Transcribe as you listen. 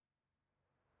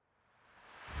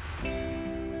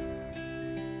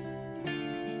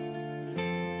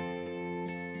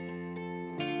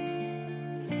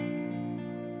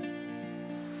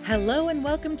Hello and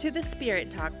welcome to the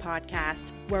Spirit Talk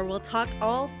podcast, where we'll talk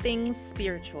all things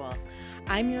spiritual.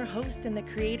 I'm your host and the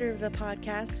creator of the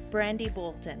podcast, Brandy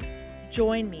Bolton.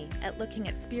 Join me at looking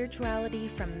at spirituality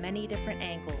from many different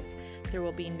angles. There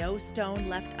will be no stone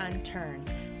left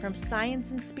unturned, from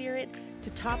science and spirit to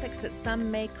topics that some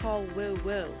may call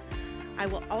woo-woo. I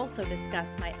will also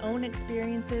discuss my own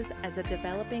experiences as a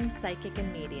developing psychic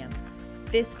and medium.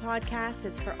 This podcast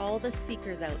is for all the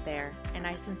seekers out there, and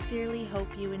I sincerely hope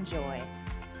you enjoy.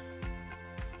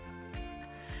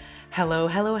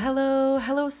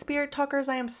 Hello, Spirit Talkers.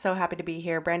 I am so happy to be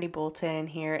here. Brandy Bolton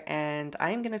here, and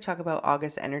I am going to talk about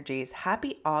August energies.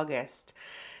 Happy August.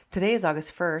 Today is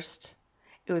August 1st.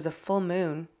 It was a full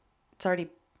moon. It's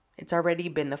already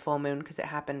been the full moon because it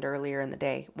happened earlier in the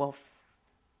day. Well,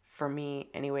 for me,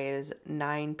 anyway, it is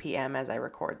 9 p.m. as I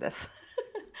record this.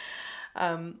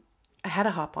 I had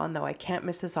to hop on though. I can't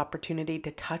miss this opportunity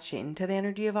to touch into the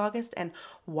energy of August. And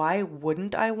why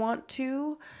wouldn't I want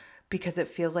to? Because it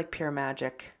feels like pure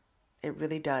magic. It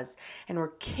really does. And we're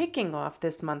kicking off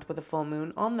this month with a full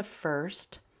moon on the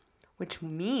 1st, which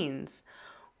means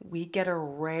we get a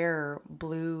rare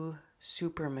blue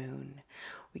supermoon.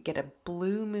 We get a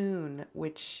blue moon,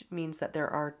 which means that there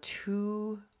are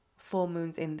 2 full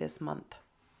moons in this month.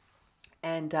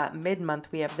 And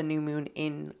mid-month, we have the new moon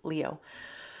in Leo.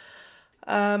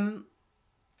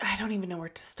 I don't even know where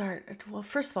to start. Well,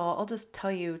 first of all, I'll just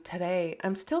tell you today,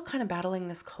 I'm still kind of battling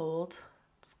this cold.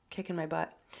 It's kicking my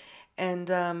butt. And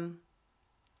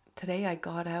today I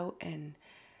got out and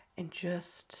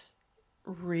just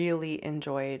really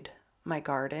enjoyed my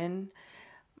garden,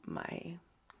 my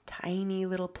tiny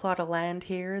little plot of land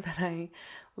here that I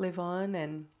live on.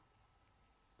 And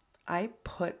I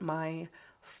put my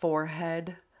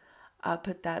forehead up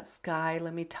at that sky,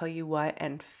 let me tell you what,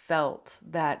 and felt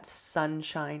that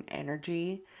sunshine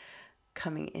energy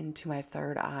coming into my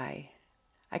third eye.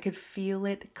 I could feel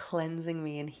it cleansing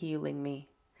me and healing me.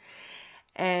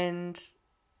 And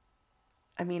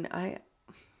I mean,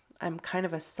 I'm kind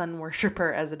of a sun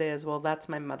worshiper as it is. Well, that's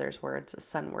my mother's words, a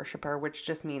sun worshiper, which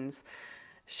just means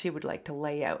she would like to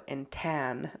lay out and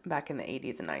tan back in the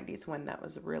 80s and 90s when that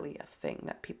was really a thing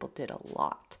that people did a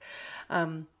lot.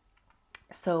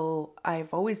 So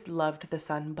I've always loved the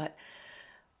sun, but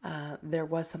there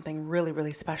was something really,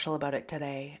 really special about it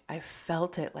today. I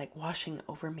felt it like washing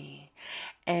over me.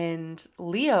 And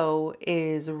Leo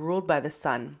is ruled by the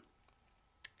sun.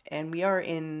 And we are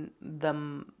in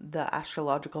the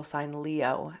astrological sign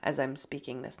Leo as I'm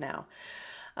speaking this now.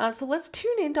 So let's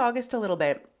tune into August a little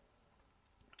bit.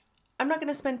 I'm not going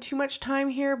to spend too much time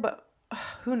here, but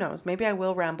who knows? Maybe I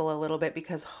will ramble a little bit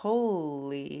because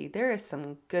there is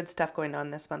some good stuff going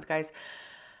on this month, guys.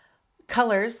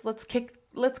 Colors, let's kick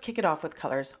it off with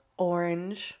colors.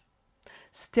 Orange,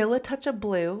 still a touch of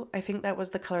blue. I think that was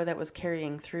the color that was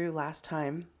carrying through last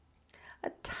time.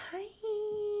 A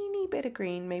tiny bit of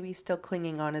green, maybe still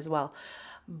clinging on as well.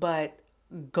 But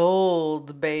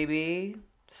gold, baby.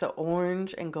 So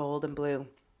orange and gold and blue.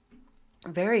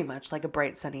 Very much like a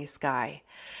bright sunny sky.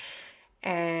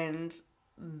 And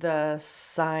the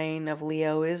sign of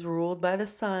Leo is ruled by the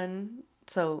sun.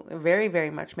 So very, very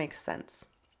much makes sense.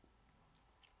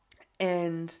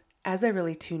 And as I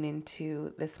really tune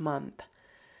into this month,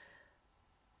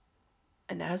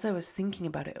 and as I was thinking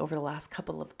about it over the last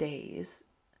couple of days,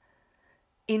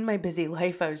 in my busy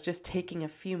life, I was just taking a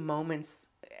few moments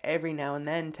every now and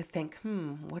then to think,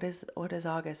 what is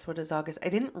August? What is August? I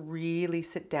didn't really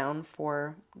sit down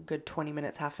for a good 20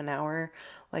 minutes, half an hour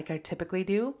like I typically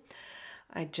do.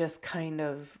 I just kind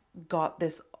of got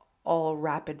this all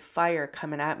rapid fire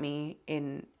coming at me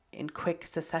in quick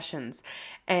successions.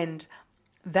 And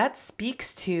that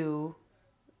speaks to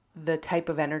the type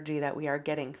of energy that we are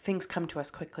getting. Things come to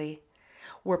us quickly.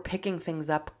 We're picking things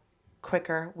up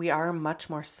quicker. We are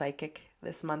much more psychic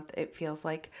this month, it feels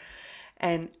like.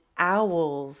 And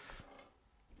owls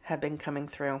have been coming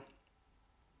through.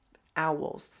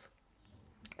 Owls.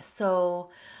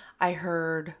 So I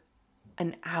heard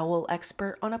an owl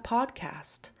expert on a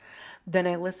podcast. Then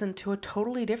I listened to a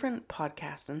totally different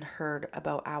podcast and heard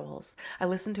about owls. I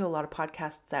listen to a lot of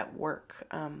podcasts at work.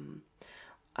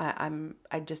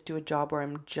 I just do a job where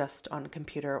I'm just on a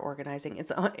computer organizing.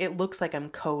 It looks like I'm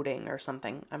coding or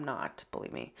something. I'm not,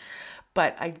 believe me.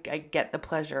 But I get the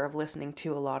pleasure of listening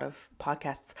to a lot of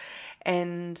podcasts.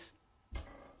 And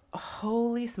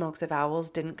holy smokes, if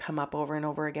owls didn't come up over and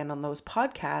over again on those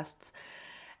podcasts.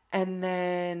 And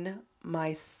then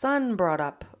my son brought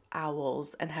up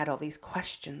owls and had all these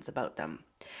questions about them.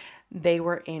 They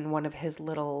were in one of his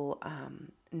little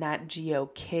Nat Geo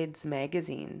Kids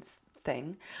magazines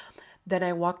thing. Then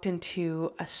I walked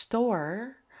into a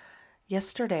store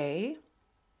yesterday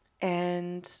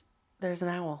and there's an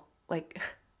owl. Like,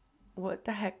 what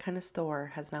the heck kind of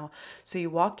store has an owl? So you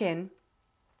walk in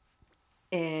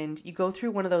and you go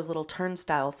through one of those little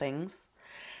turnstile things,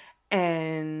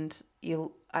 and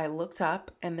I looked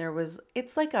up and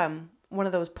it's like one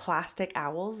of those plastic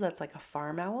owls that's like a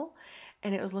farm owl,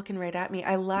 and it was looking right at me.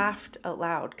 I laughed out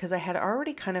loud because I had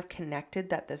already kind of connected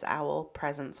that this owl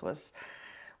presence was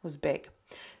big.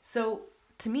 So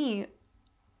to me,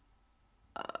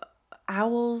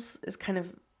 owls is kind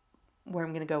of where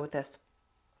I'm going to go with this.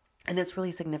 And it's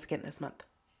really significant this month.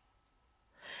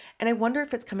 And I wonder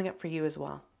if it's coming up for you as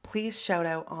well. Please shout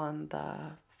out on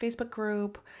the Facebook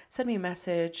group, send me a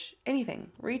message,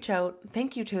 anything. Reach out.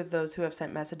 Thank you to those who have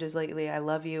sent messages lately. I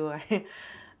love you.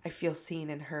 I feel seen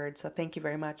and heard. So thank you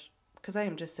very much. Because I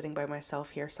am just sitting by myself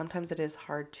here. Sometimes it is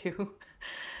hard to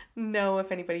know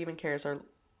if anybody even cares or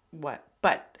what.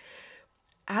 But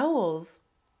owls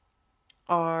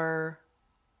are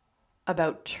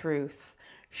about truth,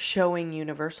 showing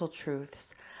universal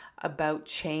truths, about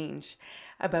change,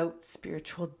 about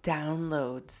spiritual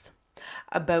downloads,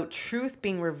 about truth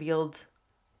being revealed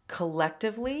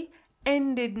collectively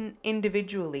and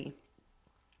individually.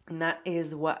 And that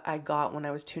is what I got when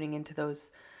I was tuning into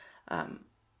those.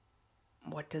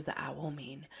 What does the owl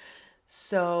mean?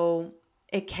 So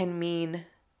it can mean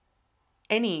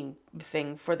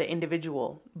anything for the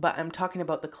individual, but I'm talking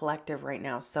about the collective right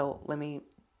now. So let me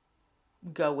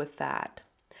go with that.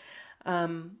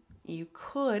 You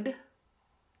could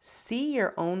see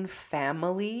your own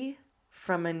family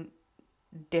from a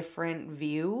different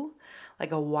view,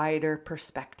 like a wider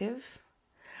perspective.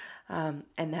 And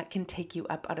that can take you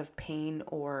up out of pain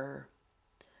or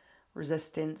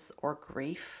resistance or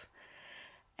grief.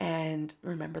 And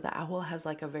remember, the owl has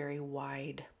like a very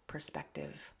wide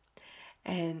perspective.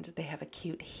 And they have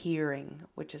acute hearing,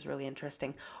 which is really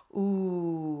interesting.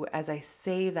 Ooh, as I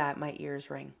say that, my ears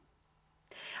ring.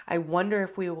 I wonder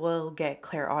if we will get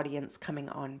clairaudience coming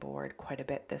on board quite a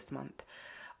bit this month.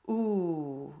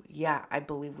 Ooh, yeah, I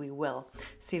believe we will.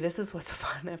 See, this is what's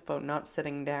fun about not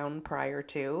sitting down prior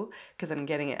to, because I'm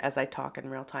getting it as I talk in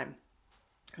real time.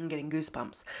 I'm getting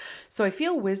goosebumps. So I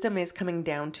feel wisdom is coming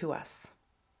down to us.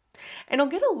 And I'll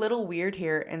get a little weird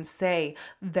here and say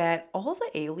that all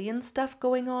the alien stuff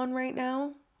going on right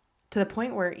now, to the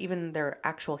point where even there are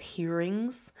actual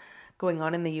hearings going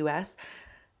on in the US,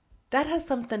 that has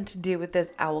something to do with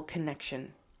this owl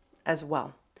connection as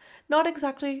well. Not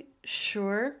exactly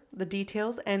sure the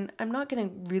details, and I'm not going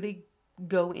to really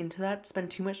go into that,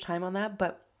 spend too much time on that,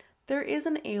 but there is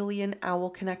an alien owl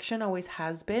connection, always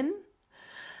has been.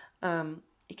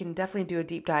 You can definitely do a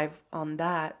deep dive on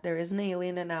that. There is an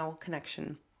alien and owl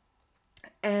connection.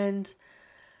 And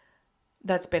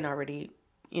that's been already,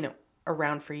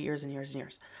 around for years and years and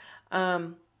years.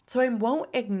 So I won't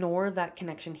ignore that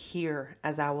connection here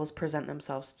as owls present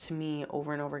themselves to me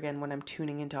over and over again when I'm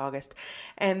tuning into August.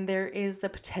 And there is the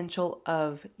potential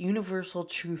of universal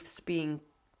truths being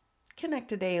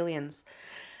connected to aliens.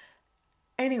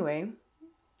 Anyway,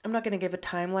 I'm not going to give a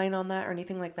timeline on that or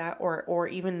anything like that, or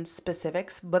even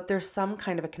specifics, but there's some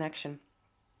kind of a connection.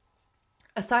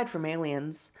 Aside from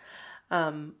aliens,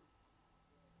 the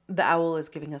owl is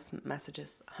giving us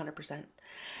messages 100%.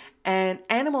 And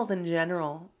animals in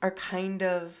general are kind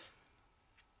of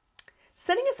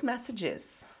sending us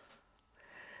messages,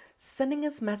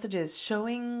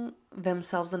 showing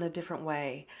themselves in a different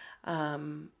way,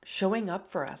 showing up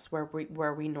for us where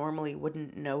we normally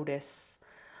wouldn't notice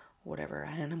whatever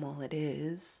animal it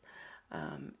is,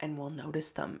 and we'll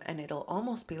notice them, and it'll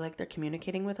almost be like they're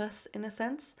communicating with us in a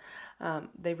sense.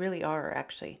 They really are,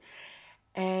 actually.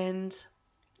 And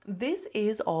this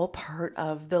is all part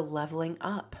of the leveling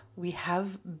up. We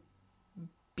have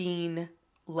been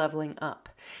leveling up.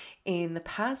 In the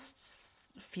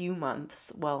past few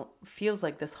months, well, feels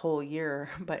like this whole year,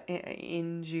 but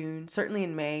in June, certainly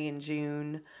in May and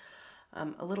June,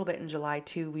 a little bit in July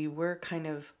too, we were kind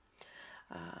of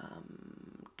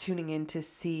tuning in to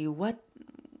see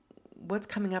what's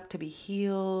coming up to be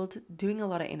healed, doing a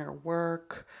lot of inner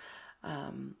work,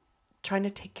 trying to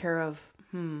take care of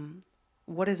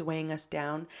what is weighing us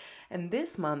down. And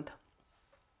this month,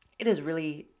 it is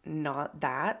really not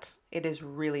that. It is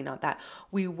really not that.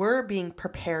 We were being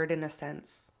prepared in a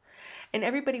sense. And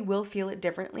everybody will feel it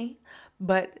differently.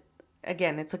 But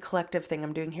again, it's a collective thing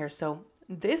I'm doing here. So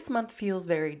this month feels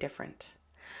very different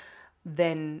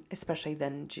especially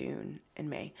than June and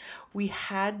May. We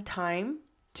had time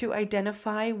to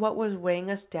identify what was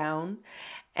weighing us down.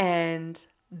 And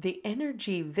the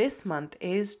energy this month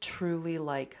is truly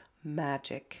like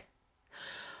magic.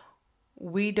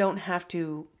 we don't have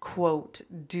to, quote,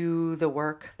 do the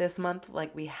work this month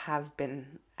like we have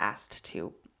been asked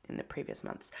to in the previous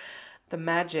months. The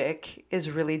magic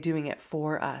is really doing it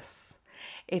for us.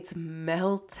 It's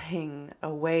melting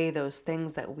away those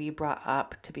things that we brought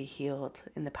up to be healed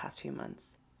in the past few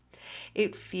months.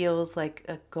 It feels like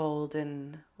a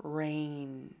golden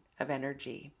rain of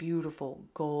energy, beautiful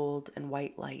gold and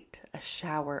white light, a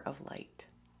shower of light.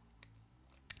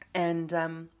 And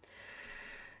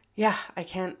yeah, I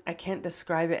can't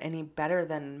describe it any better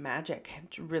than magic.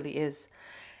 It really is.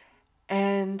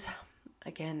 And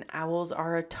again, owls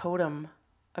are a totem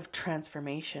of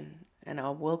transformation, and I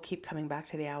will keep coming back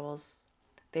to the owls.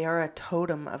 They are a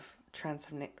totem of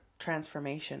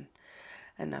transformation.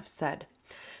 Enough said.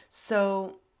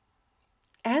 So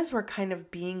as we're kind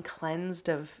of being cleansed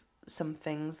of some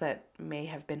things that may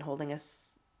have been holding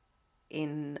us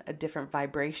in a different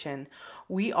vibration,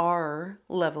 we are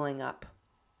leveling up.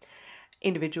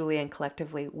 Individually and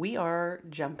collectively, we are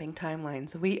jumping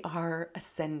timelines. We are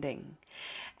ascending.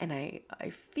 And I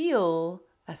feel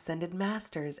ascended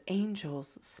masters,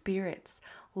 angels, spirits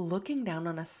looking down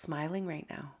on us, smiling right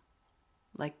now,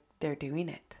 like they're doing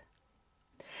it.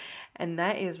 And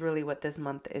that is really what this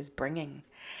month is bringing.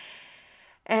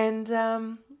 And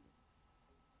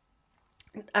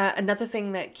another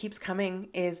thing that keeps coming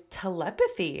is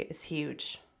telepathy is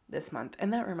huge this month.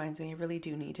 And that reminds me, I really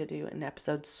do need to do an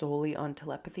episode solely on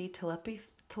telepathy.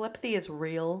 Telepathy is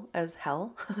real as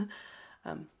hell.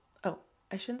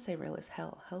 I shouldn't say real as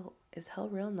hell. Is hell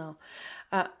real? No.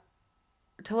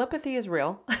 Telepathy is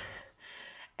real.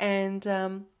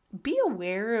 And be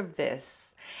aware of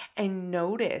this and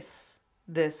notice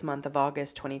this month of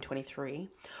August 2023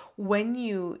 when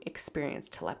you experience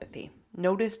telepathy.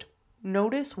 Notice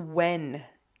when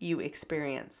you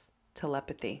experience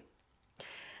telepathy,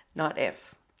 not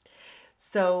if.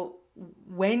 So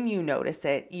when you notice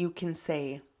it, you can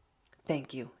say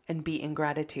thank you and be in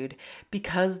gratitude,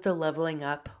 because the leveling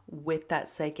up with that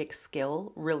psychic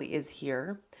skill really is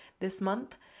here this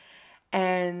month.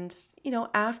 And,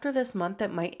 after this month,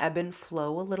 it might ebb and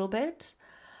flow a little bit,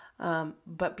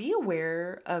 but be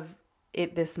aware of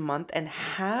it this month and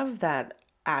have that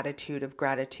attitude of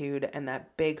gratitude and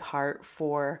that big heart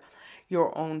for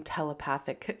your own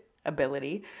telepathic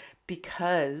ability,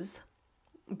 because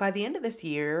by the end of this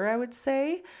year, I would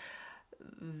say,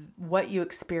 what you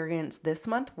experience this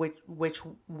month, which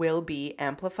will be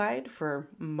amplified for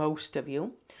most of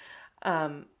you,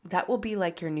 that will be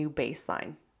like your new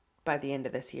baseline by the end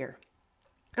of this year.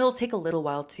 It'll take a little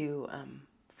while to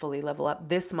fully level up.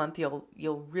 This month, you'll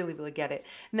really, really get it.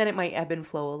 And then it might ebb and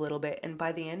flow a little bit. And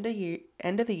by the end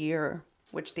of the year,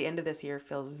 which the end of this year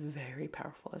feels very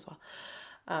powerful as well.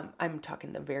 I'm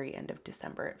talking the very end of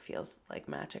December. It feels like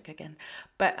magic again.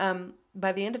 But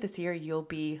by the end of this year, you'll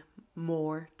be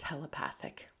more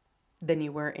telepathic than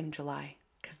you were in July,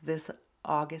 because this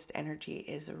August energy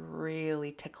is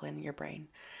really tickling your brain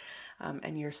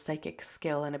and your psychic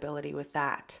skill and ability with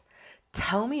that.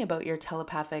 Tell me about your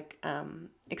telepathic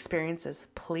experiences.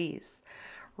 Please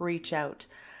reach out.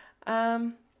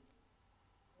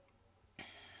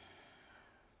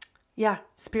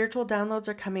 Spiritual downloads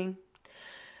are coming.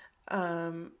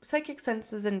 Psychic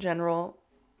senses in general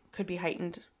could be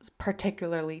heightened,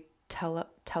 particularly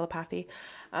telepathy.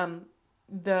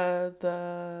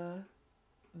 The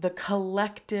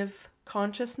collective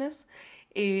consciousness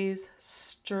is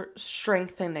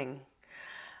strengthening.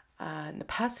 In the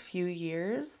past few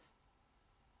years,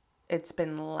 it's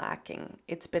been lacking.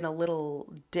 It's been a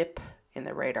little dip in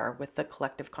the radar with the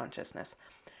collective consciousness.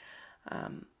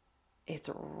 It's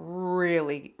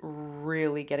really,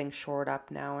 really getting shored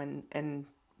up now and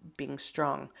being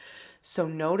strong. So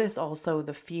notice also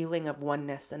the feeling of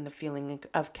oneness and the feeling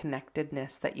of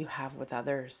connectedness that you have with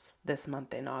others this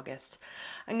month in August.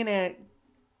 I'm going to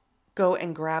go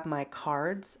and grab my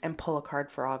cards and pull a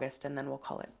card for August, and then we'll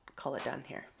call it done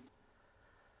here.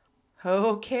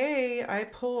 Okay, I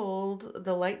pulled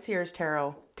the Lightseers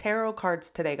tarot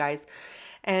cards today, guys.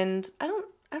 And I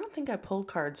don't think I pulled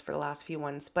cards for the last few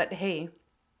ones, but hey,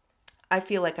 I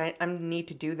feel like I need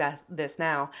to do this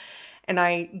now. And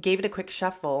I gave it a quick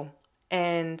shuffle,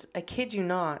 and I kid you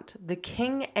not, the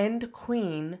King and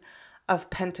Queen of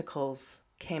Pentacles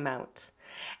came out.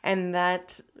 And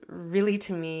that really,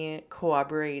 to me,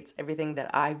 corroborates everything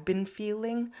that I've been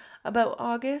feeling about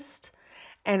August,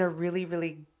 and a really,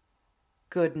 really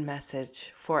good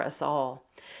message for us all.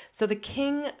 So the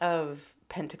King of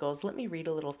Pentacles, let me read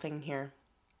a little thing here.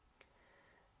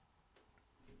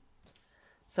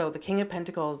 So the King of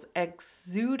Pentacles,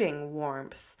 exuding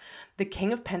warmth. The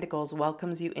King of Pentacles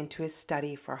welcomes you into his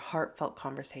study for heartfelt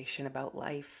conversation about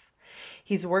life.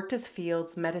 He's worked his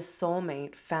fields, met his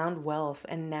soulmate, found wealth,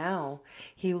 and now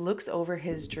he looks over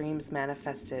his dreams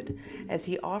manifested as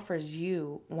he offers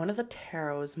you one of the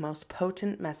tarot's most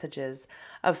potent messages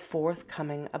of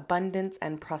forthcoming abundance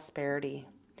and prosperity.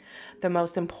 The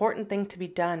most important thing to be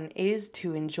done is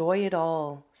to enjoy it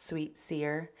all, sweet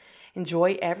seer.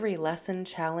 Enjoy every lesson,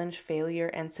 challenge, failure,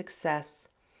 and success.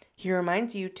 He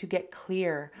reminds you to get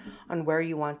clear on where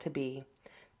you want to be,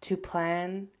 to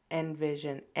plan and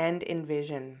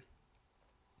envision.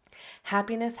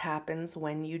 Happiness happens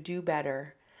when you do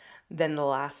better than the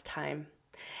last time.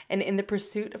 And in the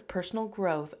pursuit of personal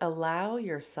growth, allow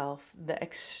yourself the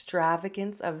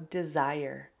extravagance of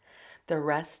desire. The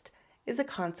rest is a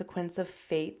consequence of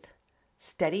faith,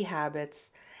 steady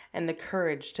habits, and the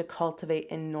courage to cultivate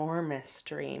enormous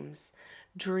dreams.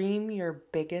 Dream your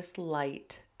biggest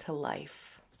light to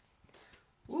life.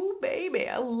 Ooh, baby,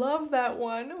 I love that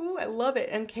one. Ooh, I love it.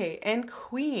 Okay, and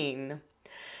Queen.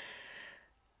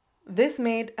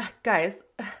 Guys,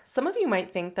 some of you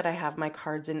might think that I have my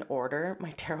cards in order,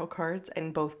 my tarot cards,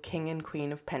 and both King and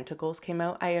Queen of Pentacles came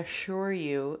out. I assure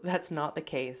you that's not the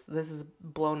case. This has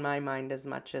blown my mind as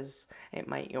much as it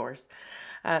might yours.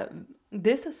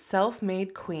 This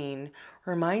self-made Queen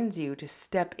reminds you to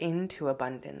step into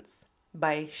abundance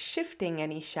by shifting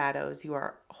any shadows you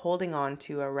are holding on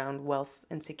to around wealth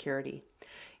and security.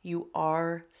 You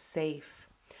are safe.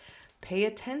 Pay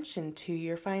attention to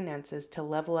your finances to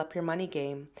level up your money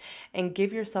game and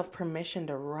give yourself permission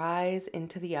to rise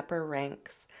into the upper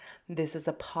ranks. This is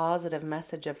a positive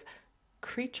message of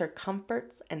creature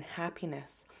comforts and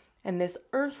happiness, and this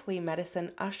earthly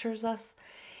medicine ushers us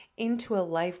into a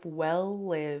life well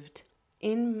lived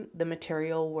in the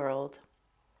material world.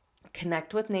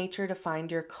 Connect with nature to find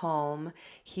your calm,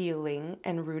 healing,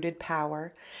 and rooted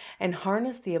power, and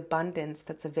harness the abundance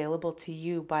that's available to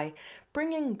you by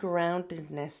bringing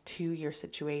groundedness to your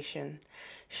situation.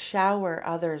 Shower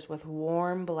others with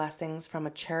warm blessings from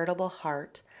a charitable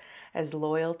heart, as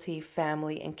loyalty,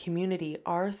 family, and community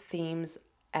are themes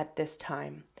at this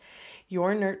time.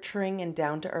 Your nurturing and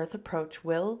down-to-earth approach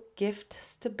will gift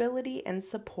stability and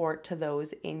support to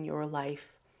those in your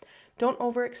life. Don't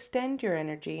overextend your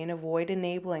energy and avoid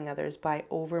enabling others by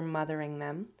over-mothering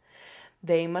them.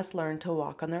 They must learn to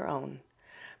walk on their own.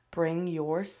 Bring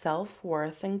your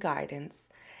self-worth and guidance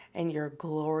and your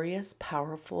glorious,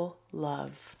 powerful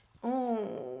love.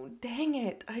 Oh, dang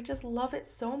it. I just love it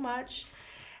so much.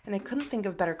 And I couldn't think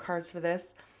of better cards for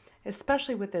this,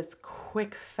 especially with this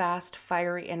quick, fast,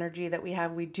 fiery energy that we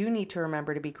have. We do need to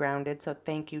remember to be grounded. So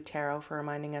thank you, Tarot, for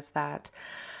reminding us that.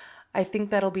 I think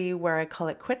that'll be where I call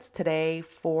it quits today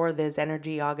for this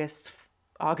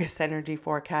August energy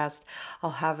forecast. I'll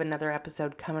have another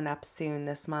episode coming up soon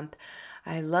this month.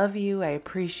 I love you. I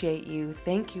appreciate you.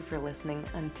 Thank you for listening.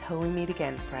 Until we meet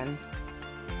again, friends.